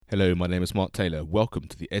Hello, my name is Mark Taylor. Welcome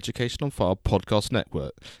to the Education on Fire podcast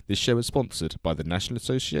network. This show is sponsored by the National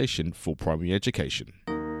Association for Primary Education.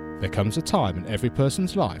 There comes a time in every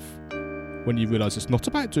person's life when you realise it's not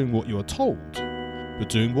about doing what you are told, but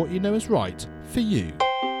doing what you know is right for you.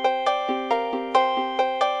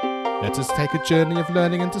 Let us take a journey of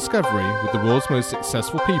learning and discovery with the world's most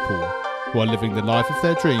successful people who are living the life of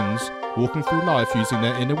their dreams, walking through life using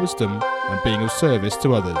their inner wisdom and being of service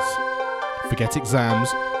to others. Forget exams,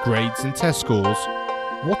 grades and test scores.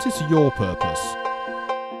 What is your purpose?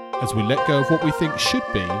 As we let go of what we think should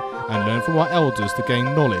be and learn from our elders to gain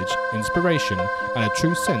knowledge, inspiration and a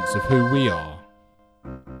true sense of who we are.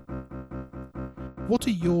 What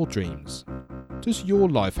are your dreams? Does your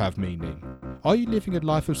life have meaning? Are you living a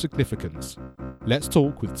life of significance? Let's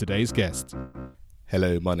talk with today's guest.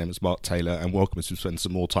 Hello, my name is Mark Taylor and welcome as we spend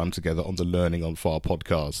some more time together on the Learning on Fire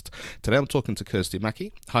podcast. Today I'm talking to Kirsty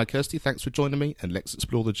Mackey. Hi Kirsty, thanks for joining me and let's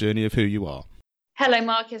explore the journey of who you are. Hello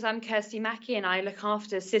Marcus, I'm Kirsty Mackey and I look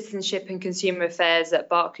after citizenship and consumer affairs at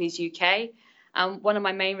Barclays UK. One of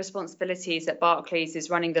my main responsibilities at Barclays is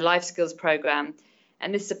running the Life Skills programme,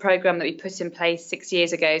 and this is a programme that we put in place 6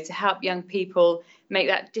 years ago to help young people make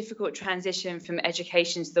that difficult transition from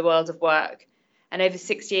education to the world of work. And over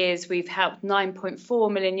 6 years, we've helped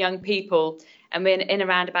 9.4 million young people, and we're in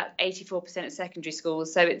around about 84% of secondary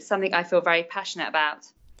schools. So it's something I feel very passionate about.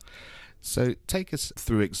 So take us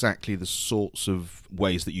through exactly the sorts of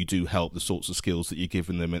ways that you do help, the sorts of skills that you're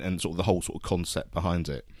giving them and sort of the whole sort of concept behind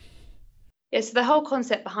it. Yeah, so the whole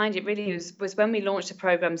concept behind it really was when we launched the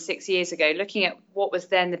programme 6 years ago, looking at what was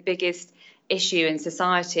then the biggest issue in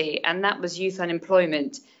society, and that was youth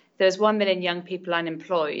unemployment. There's 1 million young people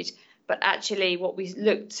unemployed. But actually, what we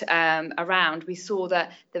looked around, we saw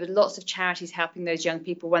that there were lots of charities helping those young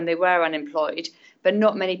people when they were unemployed, but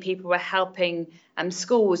not many people were helping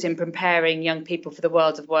schools in preparing young people for the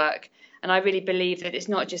world of work. And I really believe that it's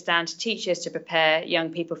not just down to teachers to prepare young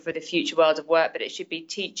people for the future world of work, but it should be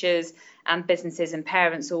teachers and businesses and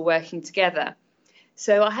parents all working together.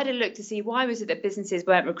 So I had a look to see why was it that businesses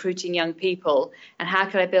weren't recruiting young people, and how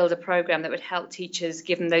could I build a programme that would help teachers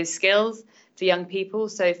give them those skills for young people.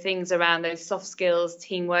 So things around those soft skills,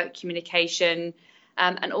 teamwork, communication,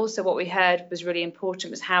 and also what we heard was really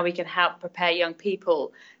important was how we can help prepare young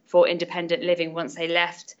people for independent living once they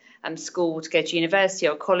left school to go to university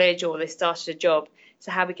or college or they started a job.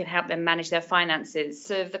 So how we can help them manage their finances.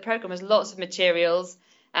 So the programme has lots of materials.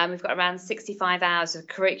 We've got around 65 hours of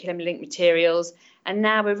curriculum-linked materials. And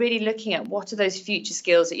now we're really looking at what are those future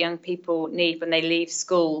skills that young people need when they leave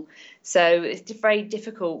school. So it's very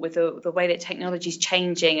difficult with the way that technology is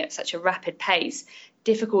changing at such a rapid pace,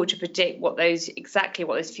 difficult to predict exactly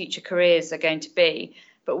what those future careers are going to be.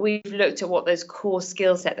 But we've looked at what those core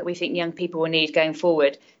skill set that we think young people will need going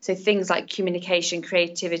forward. So things like communication,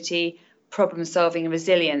 creativity, problem solving and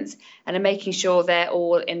resilience, and are making sure they're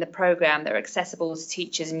all in the programme that are accessible to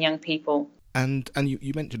teachers and young people. And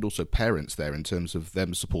you mentioned also parents there in terms of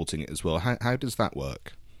them supporting it as well. How does that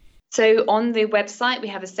work? So on the website, we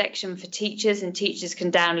have a section for teachers, and teachers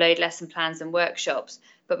can download lesson plans and workshops.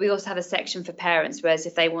 But we also have a section for parents, whereas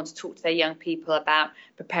if they want to talk to their young people about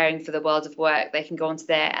preparing for the world of work, they can go onto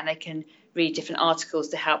there and they can read different articles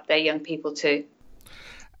to help their young people too.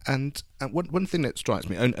 And one thing that strikes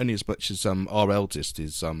me, only as much as our eldest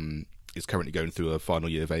is currently going through a final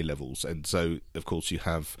year of A-levels, and so of course you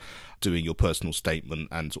have doing your personal statement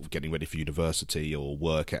and sort of getting ready for university or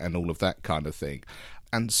work and all of that kind of thing.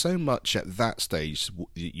 And so much at that stage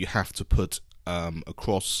you have to put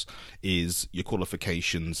across is your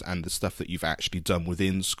qualifications and the stuff that you've actually done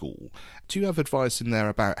within school. Do you have advice in there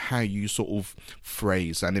about how you sort of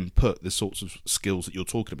phrase and input the sorts of skills that you're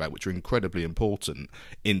talking about, which are incredibly important,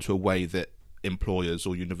 into a way that employers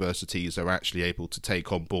or universities are actually able to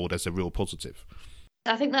take on board as a real positive?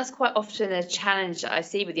 I think that's quite often a challenge that I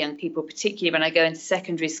see with young people, particularly when I go into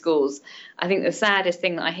secondary schools. I think the saddest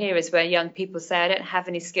thing that I hear is where young people say, I don't have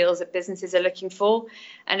any skills that businesses are looking for.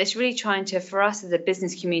 And it's really for us as a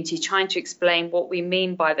business community, trying to explain what we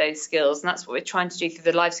mean by those skills. And that's what we're trying to do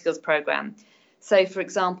through the Life Skills programme. So, for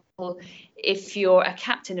example, if you're a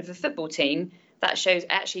captain of a football team, that shows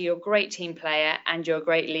actually you're a great team player and you're a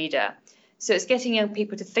great leader. So it's getting young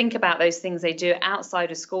people to think about those things they do outside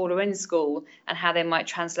of school or in school and how they might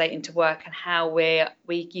translate into work, and how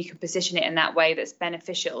you can position it in that way that's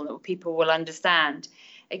beneficial and that people will understand.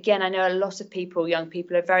 Again, I know a lot of young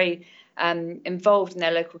people are very involved in their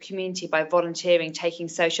local community by volunteering, taking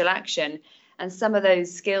social action. And some of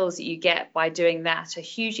those skills that you get by doing that are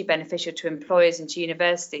hugely beneficial to employers and to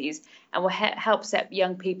universities, and will help set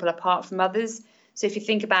young people apart from others. So if you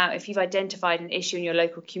think about if you've identified an issue in your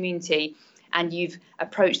local community and you've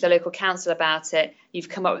approached the local council about it, you've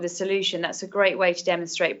come up with a solution, that's a great way to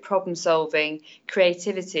demonstrate problem solving,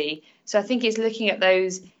 creativity. So I think it's looking at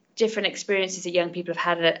those different experiences that young people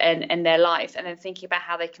have had in their life, and then thinking about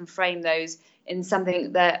how they can frame those in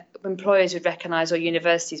something that employers would recognise or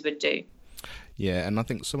universities would do. Yeah, and I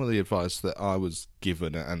think some of the advice that I was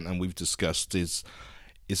given and we've discussed is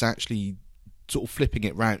actually sort of flipping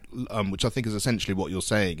it round, which I think is essentially what you're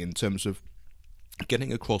saying in terms of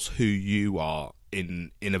getting across who you are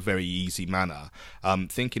in a very easy manner,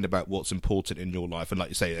 thinking about what's important in your life, and like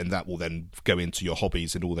you say, and that will then go into your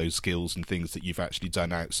hobbies and all those skills and things that you've actually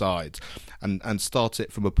done outside, and start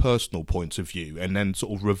it from a personal point of view, and then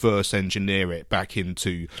sort of reverse engineer it back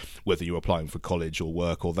into whether you're applying for college or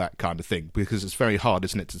work or that kind of thing, because it's very hard,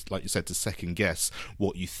 isn't it, to, like you said, to second guess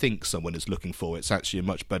what you think someone is looking for. It's actually a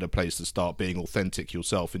much better place to start being authentic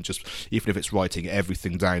yourself, and just, even if it's writing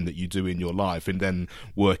everything down that you do in your life and then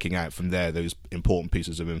working out from there those important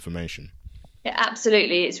pieces of information. Yeah,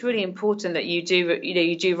 absolutely. It's really important that you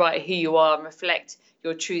do write who you are and reflect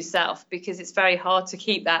your true self, because it's very hard to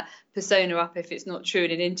keep that persona up if it's not true in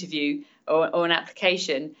an interview or an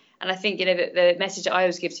application. And I think, the message I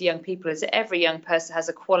always give to young people is that every young person has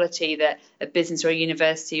a quality that a business or a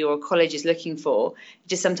university or a college is looking for.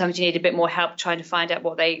 Just sometimes you need a bit more help trying to find out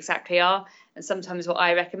what they exactly are. And sometimes what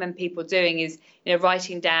I recommend people doing is,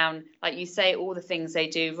 writing down, like you say, all the things they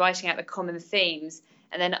do, writing out the common themes,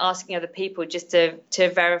 and then asking other people just to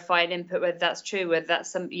verify and input whether that's true, whether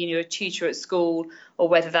that's a tutor at school, or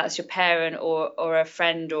whether that's your parent or a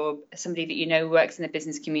friend or somebody that works in the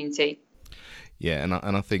business community. Yeah,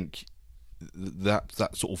 and I think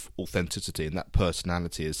that sort of authenticity and that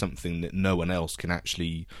personality is something that no one else can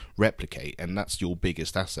actually replicate, and that's your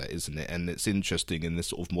biggest asset, isn't it? And it's interesting in this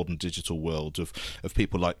sort of modern digital world of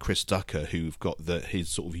people like Chris Ducker, who've got his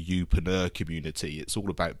sort of youpreneur community. It's all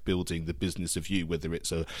about building the business of you, whether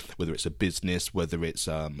it's a business, whether it's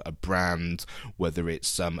a brand, whether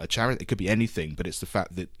it's a charity. It could be anything, but it's the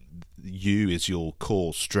fact that you, as your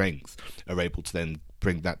core strength, are able to then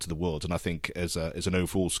bring that to the world. And I think as an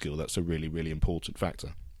overall skill, that's a really, really important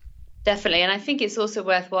factor. Definitely. And I think it's also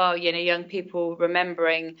worthwhile, young people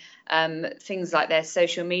remembering things like their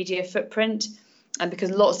social media footprint. And because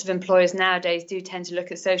lots of employers nowadays do tend to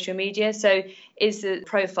look at social media. So is the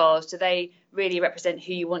profiles, do they really represent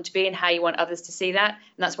who you want to be and how you want others to see that?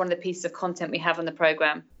 And that's one of the pieces of content we have on the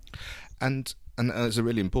programme. And it's a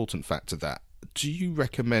really important factor that. Do you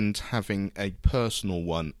recommend having a personal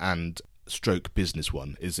one and stroke business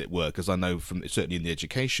one, as it were? Because I know from certainly in the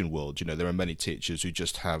education world, there are many teachers who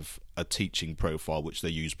just have a teaching profile which they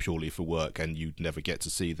use purely for work, and you'd never get to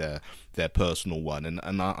see their personal one.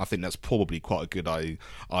 And I think that's probably quite a good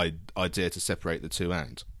idea to separate the two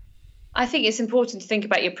out. I think it's important to think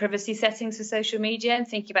about your privacy settings for social media and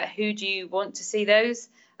thinking about who do you want to see those.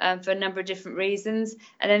 For a number of different reasons,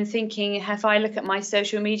 and then thinking, if I look at my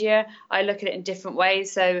social media, I look at it in different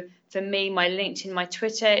ways. So for me, my LinkedIn, my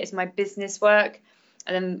Twitter is my business work,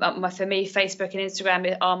 and then for me, Facebook and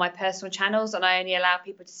Instagram are my personal channels, and I only allow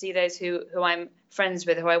people to see those who I'm friends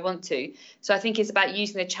with, who I want to. So I think it's about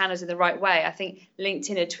using the channels in the right way. I think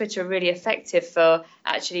LinkedIn and Twitter are really effective for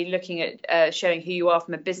actually looking at showing who you are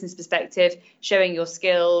from a business perspective, showing your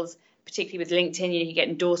skills. Particularly with LinkedIn, you get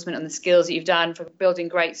endorsement on the skills that you've done for building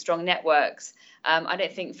great, strong networks. I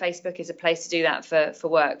don't think Facebook is a place to do that for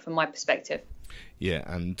work, from my perspective. Yeah,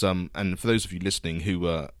 and for those of you listening who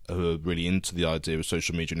are really into the idea of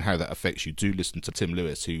social media and how that affects you, do listen to Tim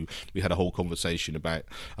Lewis, who we had a whole conversation about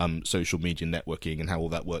social media networking and how all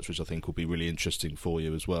that works, which I think will be really interesting for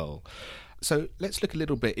you as well. So let's look a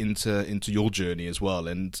little bit into your journey as well,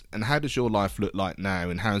 and how does your life look like now,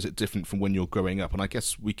 and how is it different from when you're growing up? And I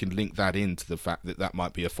guess we can link that into the fact that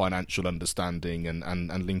might be a financial understanding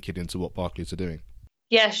and link it into what Barclays are doing.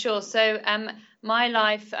 Yeah, sure. So my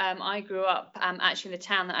life, I grew up actually in the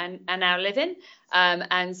town that I now live in.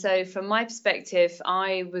 And so from my perspective,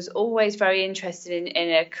 I was always very interested in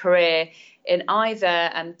a career in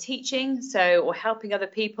either teaching, or helping other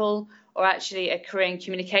people, or actually a career in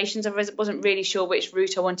communications. I wasn't really sure which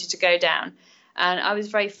route I wanted to go down. And I was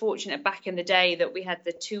very fortunate back in the day that we had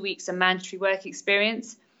the 2 weeks of mandatory work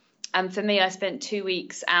experience. And for me, I spent 2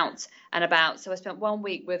 weeks out and about. So I spent 1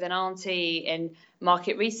 week with an auntie in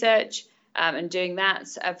market research and doing that,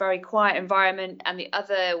 a very quiet environment. And the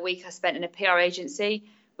other week I spent in a PR agency,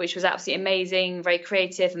 which was absolutely amazing, very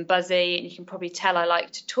creative and buzzy. And you can probably tell I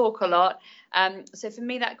like to talk a lot. So for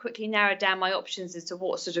me, that quickly narrowed down my options as to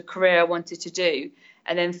what sort of career I wanted to do,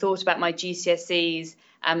 and then thought about my GCSEs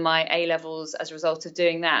and my A-levels as a result of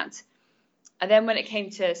doing that. And then when it came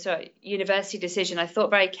to university decision, I thought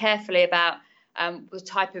very carefully about the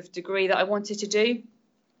type of degree that I wanted to do.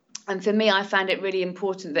 And for me, I found it really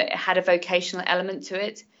important that it had a vocational element to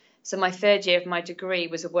it. So my third year of my degree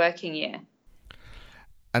was a working year.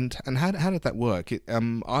 And how did that work?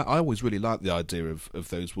 I always really liked the idea of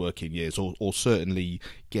those working years, or certainly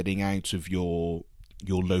getting out of your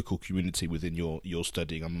local community within your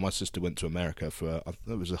studying. I mean, my sister went to America for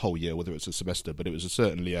it was a whole year, whether it's a semester, but it was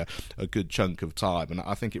certainly a good chunk of time. And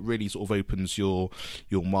I think it really sort of opens your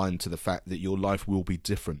mind to the fact that your life will be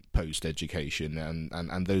different post education,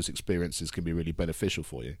 and those experiences can be really beneficial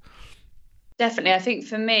for you. Definitely, I think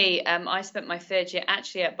for me, I spent my third year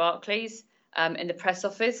actually at Barclays. In the press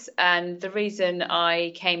office, and the reason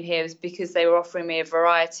I came here was because they were offering me a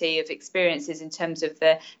variety of experiences in terms of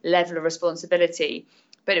the level of responsibility,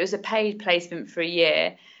 but it was a paid placement for a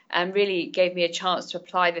year and really gave me a chance to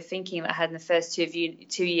apply the thinking that I had in the first 2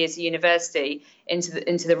 years of university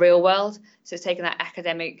into the real world. So it's taking that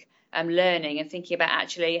academic learning and thinking about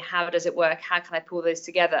actually how does it work, how can I pull those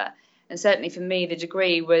together. And certainly for me, the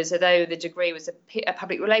degree was, although the degree was a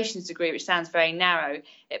public relations degree, which sounds very narrow,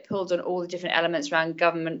 it pulled on all the different elements around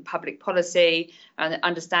government public policy, and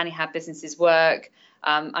understanding how businesses work,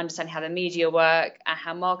 understanding how the media work, and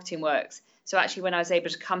how marketing works. So actually, when I was able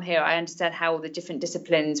to come here, I understand how all the different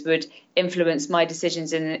disciplines would influence my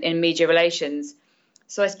decisions in media relations.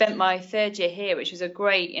 So I spent my third year here, which was a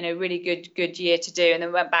great, really good year to do, and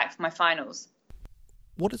then went back for my finals.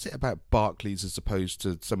 What is it about Barclays as opposed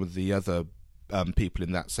to some of the other people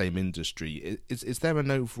in that same industry? Is there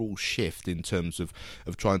an overall shift in terms of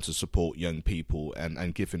trying to support young people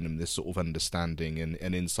and giving them this sort of understanding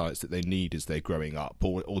and insights that they need as they're growing up?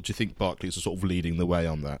 Or do you think Barclays are sort of leading the way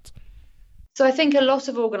on that? So I think a lot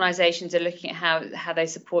of organisations are looking at how they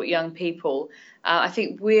support young people. I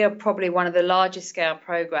think we are probably one of the largest scale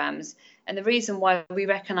programmes. And the reason why we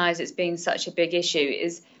recognise it's being such a big issue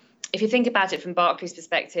is, if you think about it from Barclays'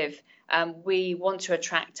 perspective, we want to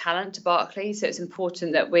attract talent to Barclays, so it's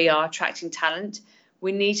important that we are attracting talent.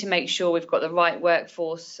 We need to make sure we've got the right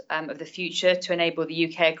workforce of the future to enable the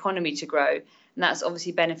UK economy to grow. And that's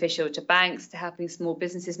obviously beneficial to banks, to helping small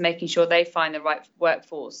businesses, making sure they find the right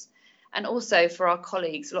workforce. And also for our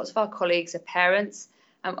colleagues, lots of our colleagues are parents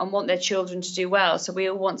and want their children to do well. So we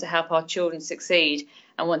all want to help our children succeed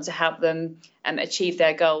and want to help them achieve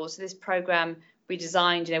their goals. So this programme we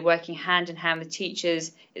designed, working hand in hand with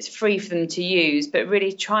teachers. It's free for them to use, but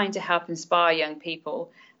really trying to help inspire young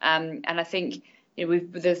people. And I think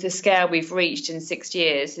the scale we've reached in 6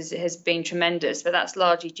 years has been tremendous, but that's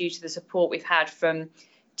largely due to the support we've had from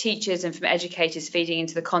teachers and from educators feeding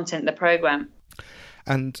into the content of the programme.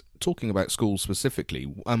 And talking about schools specifically,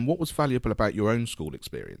 what was valuable about your own school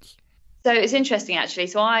experience? So it's interesting, actually.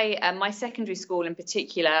 So my secondary school in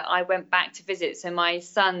particular, I went back to visit. So my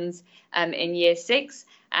son's in year 6,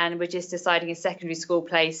 and we're just deciding a secondary school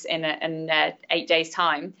place in 8 days'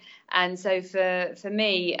 time. And so for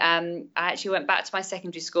me, I actually went back to my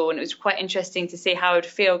secondary school, and it was quite interesting to see how I would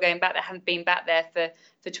feel going back there. I haven't been back there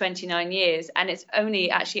for 29 years, and it's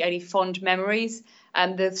only fond memories.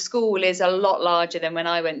 The school is a lot larger than when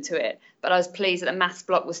I went to it, but I was pleased that the maths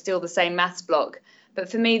block was still the same maths block. But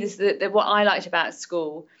for me, what I liked about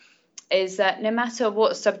school is that no matter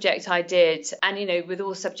what subject I did, and with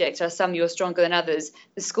all subjects there are some you're stronger than others,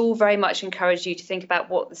 the school very much encouraged you to think about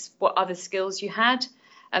what other skills you had.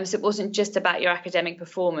 So it wasn't just about your academic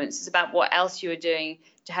performance, it's about what else you were doing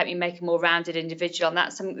to help you make a more rounded individual, and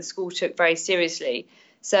that's something the school took very seriously.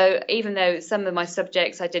 So even though some of my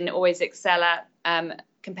subjects I didn't always excel at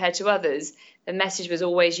compared to others, the message was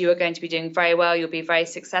always, you are going to be doing very well, you'll be very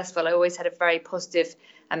successful. I always had a very positive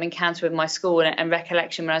encounter with my school and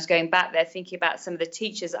recollection when I was going back there, thinking about some of the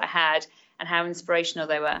teachers I had and how inspirational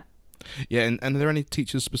they were. Yeah, and are there any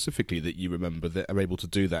teachers specifically that you remember that are able to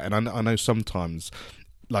do that? And I know sometimes,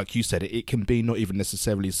 like you said, it can be not even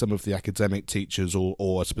necessarily some of the academic teachers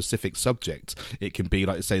or a specific subject. It can be,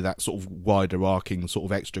 like you say, that sort of wider arcing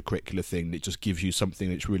sort of extracurricular thing that just gives you something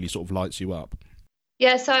which really sort of lights you up.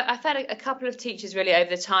 Yeah, so I've had a couple of teachers really over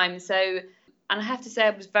the time. And I have to say I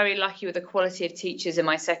was very lucky with the quality of teachers in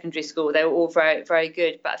my secondary school. They were all very, very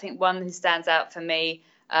good. But I think one who stands out for me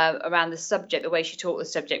around the subject, the way she taught the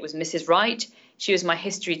subject, was Mrs. Wright. She was my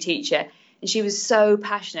history teacher, and she was so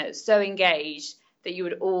passionate, so engaged, that you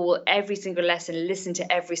would every single lesson, listen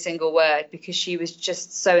to every single word, because she was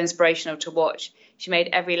just so inspirational to watch. She made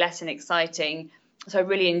every lesson exciting. So I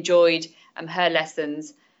really enjoyed her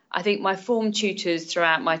lessons. I think my form tutors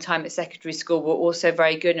throughout my time at secondary school were also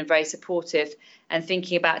very good and very supportive, and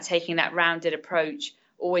thinking about taking that rounded approach,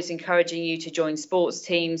 always encouraging you to join sports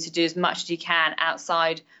teams, to do as much as you can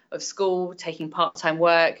outside of school, taking part-time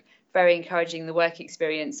work, very encouraging the work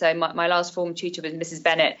experience. So my last form tutor was Mrs.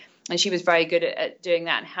 Bennett, and she was very good at doing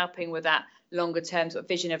that and helping with that longer term sort of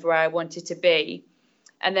vision of where I wanted to be.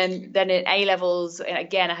 And then in A levels,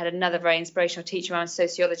 again, I had another very inspirational teacher, my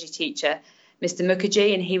sociology teacher, Mr.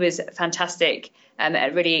 Mukherjee, and he was fantastic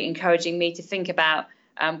at really encouraging me to think about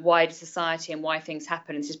wider society and why things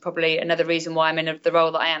happen. This is probably another reason why I'm in the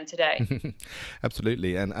role that I am today.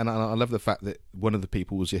 Absolutely, and I love the fact that one of the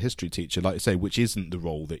people was your history teacher, like you say, which isn't the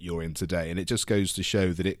role that you're in today, and it just goes to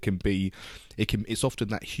show that it's often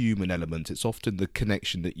that human element. It's often the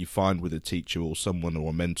connection that you find with a teacher or someone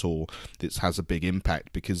or a mentor that has a big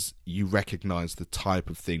impact, because you recognise the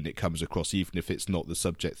type of thing that comes across, even if it's not the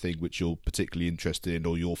subject thing which you're particularly interested in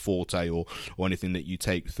or your forte or anything that you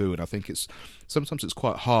take through. And I think sometimes it's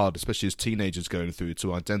quite hard, especially as teenagers going through,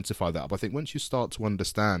 to identify that. But I think once you start to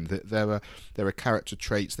understand that there are character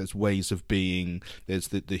traits, there's ways of being, there's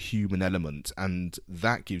the human element, and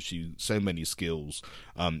that gives you so many skills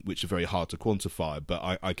which are very hard to quantify,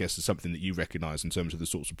 but I guess it's something that you recognise in terms of the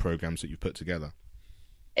sorts of programmes that you've put together.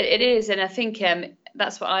 It is, and I think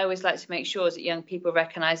that's what I always like to make sure is that young people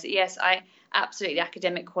recognise that, yes, absolutely,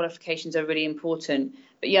 academic qualifications are really important,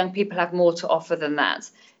 but young people have more to offer than that.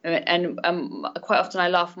 And quite often I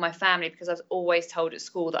laugh with my family because I was always told at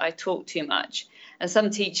school that I talk too much. And some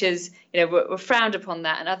teachers, were frowned upon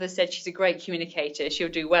that, and others said she's a great communicator, she'll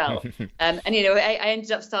do well. I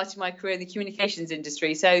ended up starting my career in the communications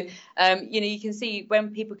industry. So, you can see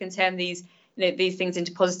when people can turn these things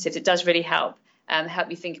into positives, it does really help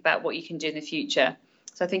you think about what you can do in the future.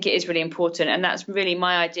 So I think it is really important, and that's really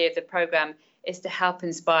my idea of the programme, is to help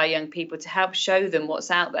inspire young people, to help show them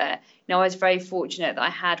what's out there. I was very fortunate that I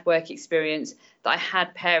had work experience, that I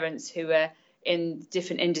had parents who were in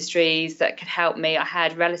different industries that could help me. I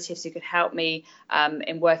had relatives who could help me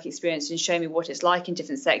in work experience and show me what it's like in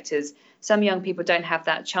different sectors. Some young people don't have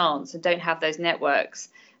that chance and don't have those networks.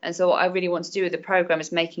 And so what I really want to do with the programme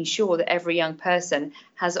is making sure that every young person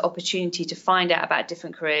has the opportunity to find out about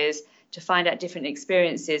different careers, to find out different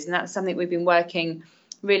experiences. And that's something we've been working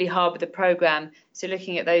really hard with the programme. So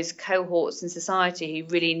looking at those cohorts in society who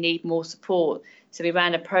really need more support. So we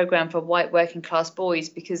ran a programme for white working class boys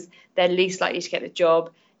because they're least likely to get a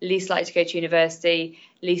job, least likely to go to university,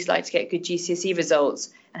 least likely to get good GCSE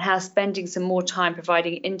results, and how spending some more time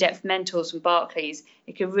providing in-depth mentors from Barclays,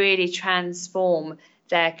 it could really transform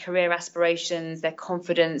their career aspirations, their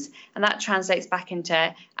confidence, and that translates back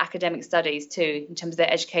into academic studies too, in terms of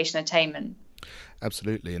their education attainment.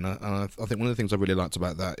 Absolutely, and I think one of the things I really liked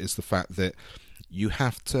about that is the fact that you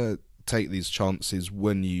have to take these chances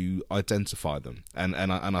when you identify them, and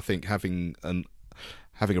I think having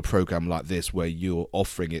a program like this where you're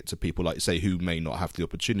offering it to people, like you say, who may not have the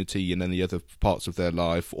opportunity in any other parts of their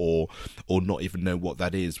life or not even know what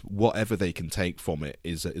that is, whatever they can take from it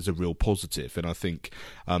is a real positive. And I think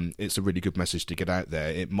it's a really good message to get out there.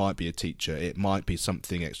 It might be a teacher, it might be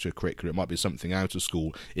something extracurricular, it might be something out of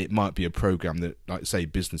school, it might be a program that, like say,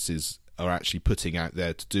 businesses are actually putting out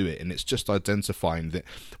there to do it, and it's just identifying that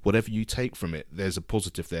whatever you take from it, there's a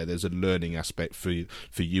positive there's a learning aspect for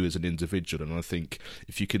you as an individual. And I think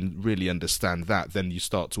if you can really understand that, then you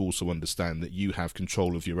start to also understand that you have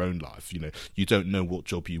control of your own life. You don't know what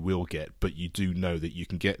job you will get, but you do know that you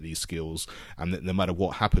can get these skills, and that no matter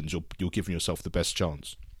what happens, you're giving yourself the best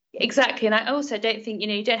chance. Exactly, and I also don't think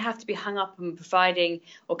you don't have to be hung up on providing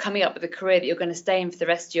or coming up with a career that you're going to stay in for the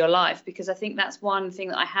rest of your life, because I think that's one thing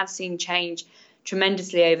that I have seen change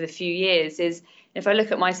tremendously over the few years. Is if I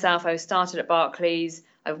look at myself, I started at Barclays,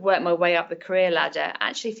 I've worked my way up the career ladder.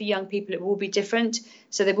 Actually, for young people, it will be different.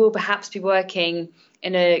 So they will perhaps be working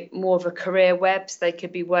in a more of a career web. So they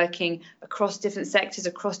could be working across different sectors,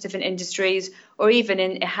 across different industries, or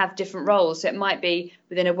even have different roles. So it might be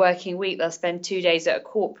within a working week, they'll spend 2 days at a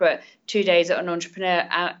corporate, 2 days at an entrepreneur,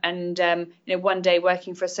 and 1 day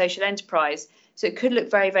working for a social enterprise. So it could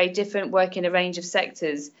look very, very different, work in a range of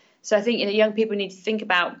sectors. So I think young people need to think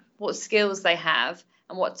about what skills they have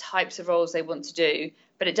and what types of roles they want to do.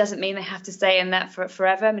 But it doesn't mean they have to stay in that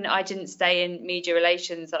forever. I mean, I didn't stay in media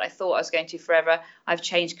relations that I thought I was going to forever. I've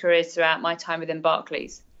changed careers throughout my time within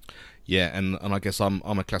Barclays. Yeah, and I guess I'm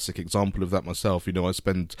a classic example of that myself. I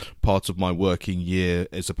spend part of my working year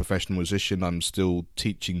as a professional musician. I'm still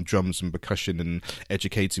teaching drums and percussion and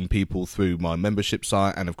educating people through my membership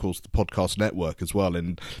site and, of course, the podcast network as well.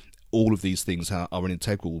 And all of these things are an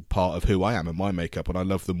integral part of who I am and my makeup, and I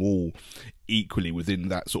love them all equally within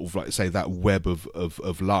that sort of, like say, that web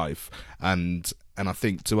of life. And And I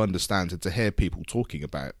think to understand and to hear people talking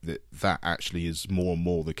about that actually is more and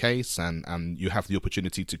more the case, and you have the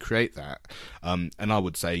opportunity to create that. And I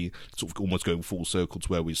would say, sort of almost going full circle to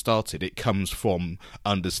where we started, it comes from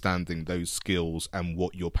understanding those skills and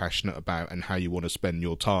what you're passionate about and how you want to spend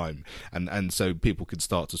your time. And so people can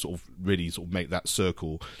start to sort of really sort of make that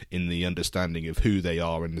circle in the understanding of who they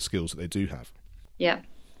are and the skills that they do have. Yeah,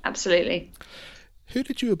 absolutely. Who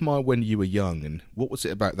did you admire when you were young, and what was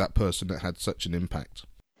it about that person that had such an impact?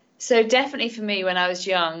 So definitely for me, when I was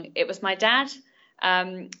young, it was my dad,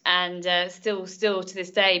 and still to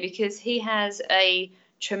this day, because he has a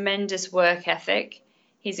tremendous work ethic.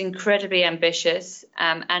 He's incredibly ambitious,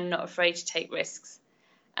 and not afraid to take risks.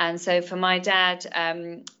 And so for my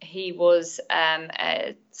dad, he was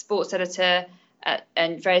a sports editor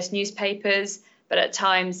and various newspapers, but at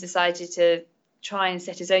times decided to try and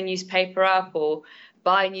set his own newspaper up or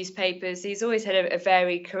buy newspapers. He's always had a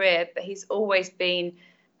varied career, but he's always been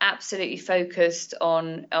absolutely focused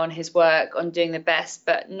on his work, on doing the best,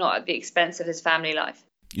 but not at the expense of his family life.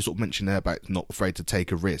 You sort of mentioned there about not afraid to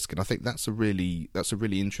take a risk, and I think that's a really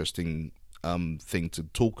interesting thing to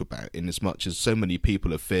talk about, in as much as so many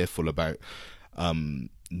people are fearful about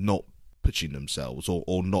not pushing themselves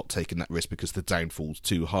or not taking that risk because the downfall's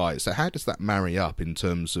too high. So how does that marry up in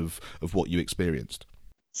terms of what you experienced?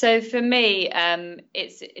 So for me,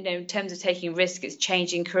 it's, in terms of taking risk, it's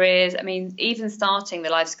changing careers. I mean, even starting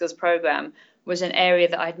the Life Skills Programme was an area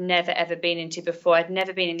that I'd never, ever been into before. I'd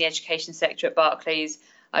never been in the education sector at Barclays.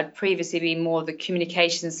 I'd previously been more the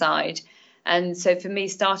communication side. And so for me,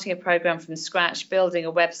 starting a programme from scratch, building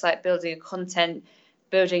a website, building a content,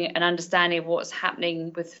 building an understanding of what's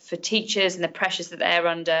happening for teachers and the pressures that they're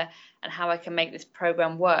under and how I can make this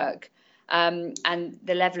programme work. And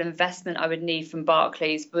the level of investment I would need from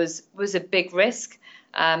Barclays was a big risk,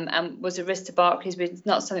 and was a risk to Barclays, but it's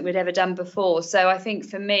not something we'd ever done before. So I think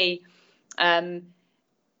for me,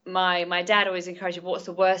 my dad always encouraged me, what's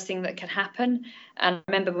the worst thing that can happen? And I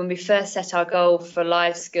remember when we first set our goal for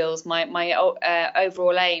Life Skills, my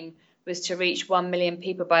overall aim was to reach 1 million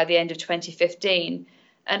people by the end of 2015.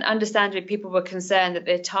 And understandably, people were concerned that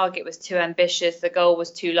the target was too ambitious, the goal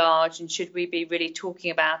was too large, and should we be really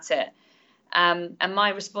talking about it? And my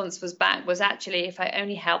response was actually, if I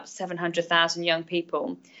only helped 700,000 young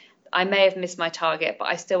people, I may have missed my target, but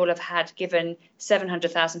I still would have given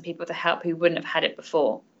 700,000 people the help who wouldn't have had it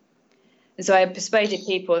before. And so I persuaded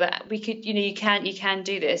people that we could, you can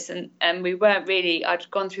do this. And we weren't really, I'd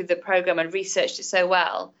gone through the program and researched it so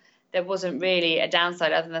well, there wasn't really a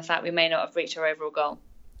downside other than the fact we may not have reached our overall goal.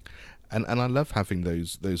 And I love having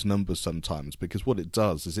those numbers sometimes, because what it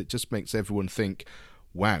does is it just makes everyone think,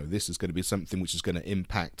 wow, this is going to be something which is going to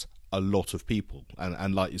impact a lot of people.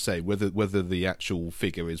 And like you say, whether the actual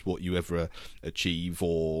figure is what you ever achieve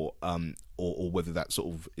or whether that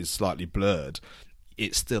sort of is slightly blurred,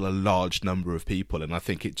 it's still a large number of people, and I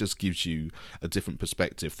think it just gives you a different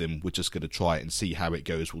perspective than we're just going to try it and see how it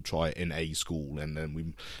goes. We'll try it in a school, and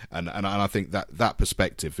then I think that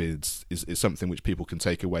perspective is something which people can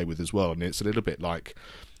take away with as well. And it's a little bit like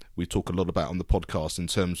we talk a lot about on the podcast in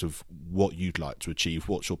terms of what you'd like to achieve,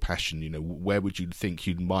 what's your passion, where would you think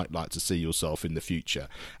you might like to see yourself in the future.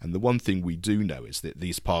 And the one thing we do know is that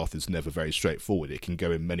this path is never very straightforward. It can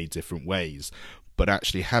go in many different ways, but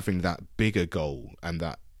actually having that bigger goal and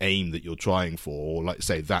that aim that you're trying for, or like I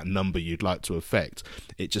say, that number you'd like to affect,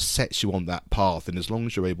 it just sets you on that path. And as long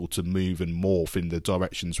as you're able to move and morph in the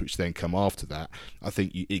directions which then come after that, I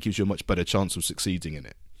think it gives you a much better chance of succeeding in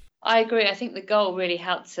it. I agree. I think the goal really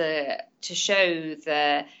helped to show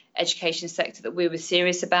the education sector that we were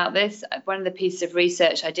serious about this. One of the pieces of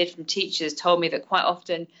research I did from teachers told me that quite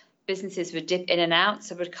often businesses would dip in and out,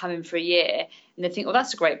 so would come in for a year and they'd think, well,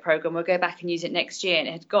 that's a great program, we'll go back and use it next year, and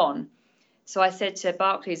it had gone. So I said to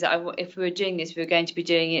Barclays that if we were doing this, we were going to be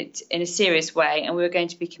doing it in a serious way, and we were going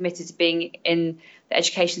to be committed to being in the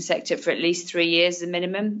education sector for at least 3 years as a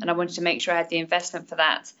minimum, and I wanted to make sure I had the investment for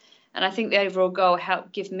that. And I think the overall goal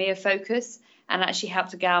helped give me a focus and actually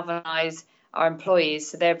helped to galvanise our employees.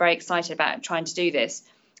 So they're very excited about trying to do this.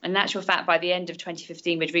 In actual fact, by the end of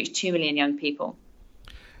 2015, we'd reached 2 million young people.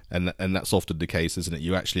 And that's often the case, isn't it?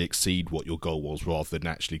 You actually exceed what your goal was rather than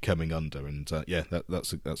actually coming under. And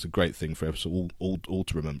that's a great thing for us all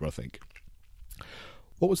to remember, I think.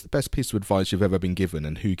 What was the best piece of advice you've ever been given,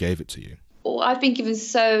 and who gave it to you? Well, I've been given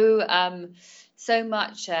so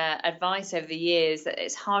much advice over the years that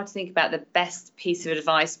it's hard to think about the best piece of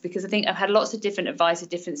advice, because I think I've had lots of different advice at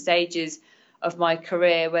different stages of my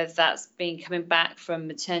career, whether that's been coming back from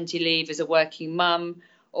maternity leave as a working mum,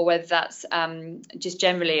 or whether that's just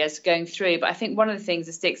generally as going through. But I think one of the things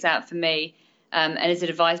that sticks out for me, And as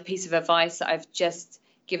a piece of advice that I've just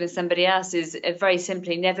given somebody else is very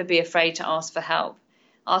simply never be afraid to ask for help.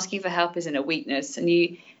 Asking for help isn't a weakness.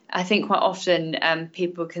 And I think quite often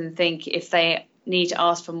people can think if they need to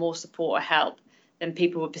ask for more support or help, then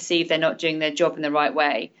people will perceive they're not doing their job in the right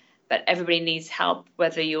way. But everybody needs help,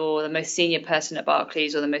 whether you're the most senior person at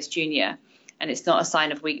Barclays or the most junior. And it's not a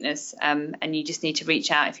sign of weakness. And you just need to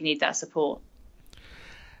reach out if you need that support.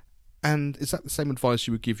 And is that the same advice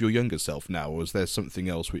you would give your younger self now, or is there something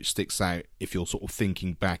else which sticks out if you're sort of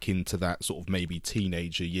thinking back into that sort of maybe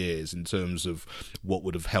teenager years in terms of what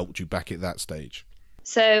would have helped you back at that stage?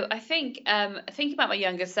 So I think thinking about my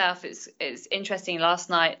younger self, it's interesting. Last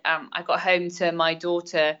night I got home to my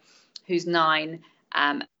daughter, who's 9,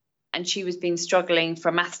 and she was been struggling for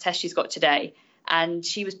a maths test she's got today, and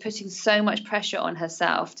she was putting so much pressure on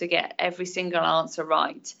herself to get every single answer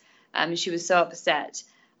right. She was so upset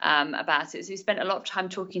about it. So we spent a lot of time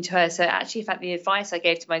talking to her. So actually, in fact, the advice I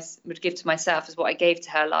would give to myself is what I gave to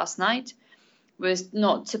her last night, was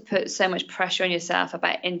not to put so much pressure on yourself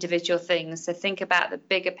about individual things. So think about the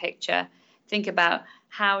bigger picture. Think about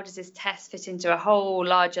how does this test fit into a whole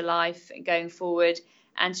larger life going forward,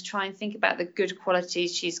 and to try and think about the good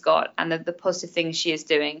qualities she's got and the positive things she is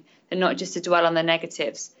doing, and not just to dwell on the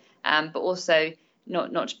negatives, but also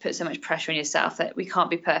not to put so much pressure on yourself that we can't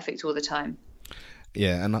be perfect all the time.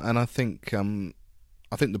 Yeah, and I think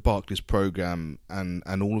the Barclays programme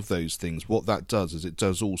and all of those things, what that does is it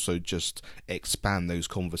does also just expand those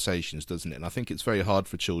conversations, doesn't it? And I think it's very hard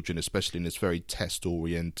for children, especially in this very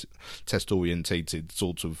test-orientated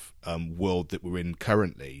sort of world that we're in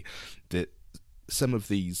currently, that some of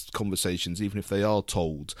these conversations, even if they are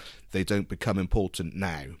told, they don't become important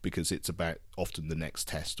now because it's about often the next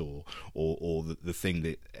test or the thing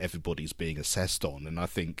that everybody's being assessed on. And I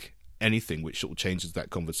think anything which sort of changes that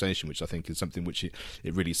conversation, which I think is something which it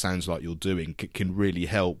really sounds like you're doing, can really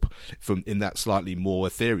help from in that slightly more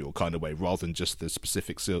ethereal kind of way, rather than just the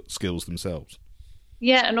specific skills themselves.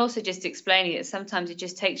 Yeah, and also just explaining it. Sometimes it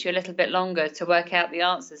just takes you a little bit longer to work out the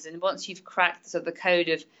answers, and once you've cracked sort of the code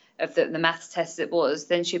of the maths test it was,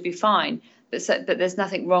 then she'll be fine. But there's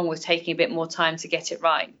nothing wrong with taking a bit more time to get it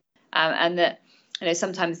right, and that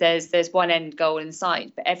sometimes there's one end goal in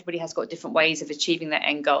sight, but everybody has got different ways of achieving that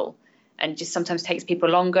end goal. And just sometimes takes people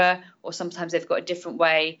longer, or sometimes they've got a different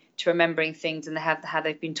way to remembering things and how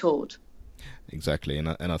they've been taught. Exactly, and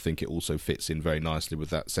I think it also fits in very nicely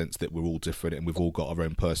with that sense that we're all different and we've all got our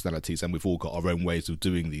own personalities and we've all got our own ways of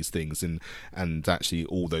doing these things, and actually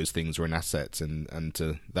all those things are an asset, and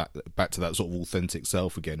to that, back to that sort of authentic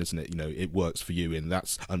self again, isn't it? It works for you, and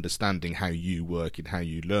that's understanding how you work and how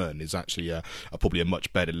you learn is actually probably a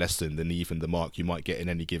much better lesson than even the mark you might get in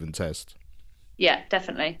any given test. Yeah,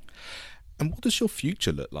 definitely. And what does your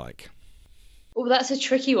future look like? Well, that's a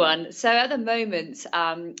tricky one. So at the moment,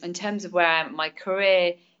 in terms of where I am in my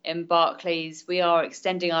career in Barclays, we are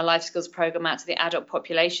extending our life skills program out to the adult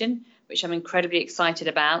population, which I'm incredibly excited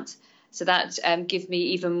about. So that gives me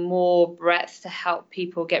even more breadth to help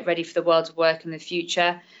people get ready for the world of work in the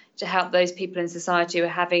future, to help those people in society who are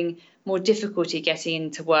having more difficulty getting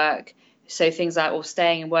into work. So things like or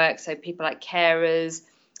staying in work, so people like carers,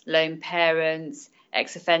 lone parents,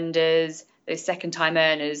 ex-offenders, those second-time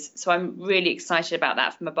earners. So I'm really excited about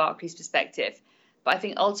that from a Barclays perspective. But I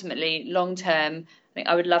think ultimately, long-term, I think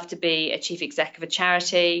I would love to be a chief exec of a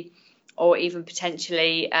charity, or even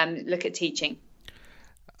potentially look at teaching.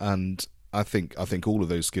 And I think all of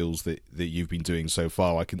those skills that you've been doing so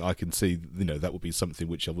far, I can see that would be something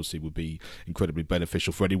which obviously would be incredibly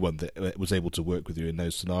beneficial for anyone that was able to work with you in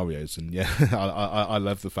those scenarios. And yeah, I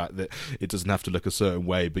love the fact that it doesn't have to look a certain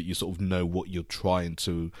way, but you sort of know what you're trying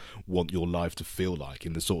to want your life to feel like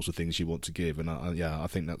and the sorts of things you want to give. And I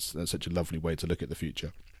think that's such a lovely way to look at the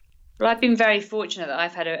future. Well, I've been very fortunate that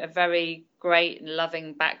I've had a very great and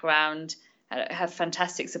loving background. Have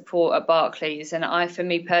fantastic support at Barclays, and for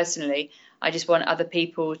me personally, I just want other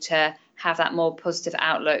people to have that more positive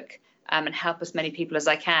outlook and help as many people as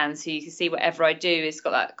I can. So you can see whatever I do, it's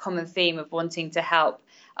got that common theme of wanting to help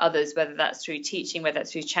others, whether that's through teaching, whether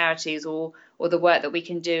that's through charities, or the work that we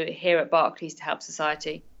can do here at Barclays to help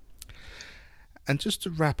society. And just to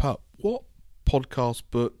wrap up, what podcast,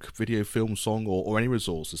 book, video, film, song, or any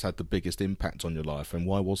resource has had the biggest impact on your life, and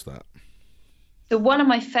why was that? So one of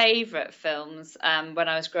my favourite films when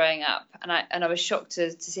I was growing up, and I was shocked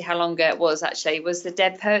to see how long ago it was actually, was The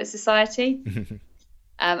Dead Poets Society. And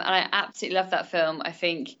I absolutely love that film. I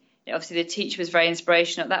think obviously the teacher was very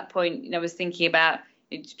inspirational. At that point, I was thinking about,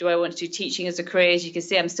 do I want to do teaching as a career? As you can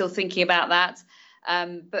see, I'm still thinking about that.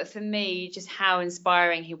 But for me, just how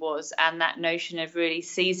inspiring he was, and that notion of really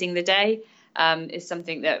seizing the day is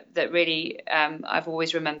something that really I've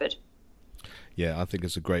always remembered. Yeah, I think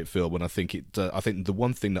it's a great film, and I think I think the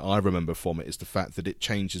one thing that I remember from it is the fact that it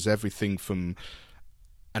changes everything from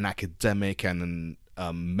an academic and an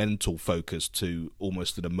mental focus to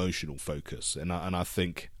almost an emotional focus, and I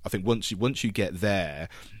think once you get there,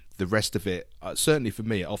 the rest of it, certainly for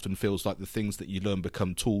me, it often feels like the things that you learn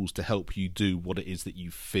become tools to help you do what it is that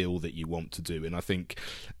you feel that you want to do. And I think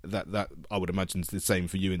that I would imagine is the same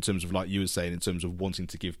for you in terms of, like you were saying, in terms of wanting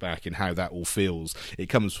to give back and how that all feels. It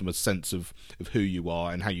comes from a sense of who you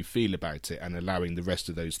are and how you feel about it, and allowing the rest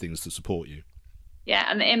of those things to support you. Yeah,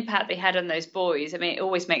 and the impact they had on those boys. I mean, it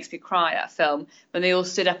always makes me cry, that film, when they all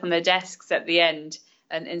stood up on their desks at the end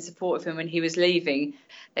and in support of him when he was leaving.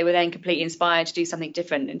 They were then completely inspired to do something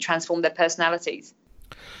different and transform their personalities.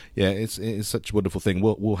 Yeah, it's such a wonderful thing.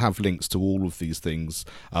 We'll have links to all of these things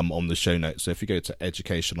on the show notes. So if you go to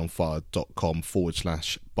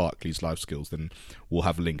educationonfire.com/Barclays Life Skills, then we'll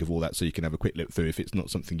have a link of all that so you can have a quick look through if it's not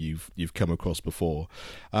something you've come across before.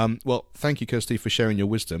 Well, thank you, Kirsty, for sharing your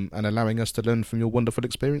wisdom and allowing us to learn from your wonderful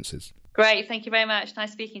experiences. Great, thank you very much.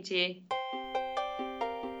 Nice speaking to you.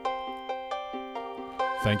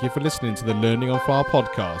 Thank you for listening to the Learning on Fire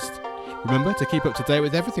podcast. Remember to keep up to date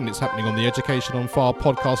with everything that's happening on the Education on Fire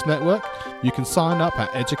podcast network. You can sign up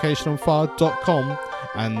at educationonfire.com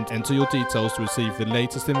and enter your details to receive the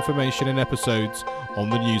latest information and episodes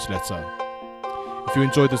on the newsletter. If you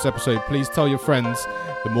enjoyed this episode, please tell your friends.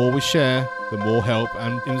 The more we share, the more help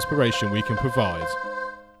and inspiration we can provide.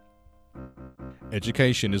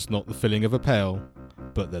 Education is not the filling of a pail,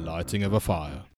 but the lighting of a fire.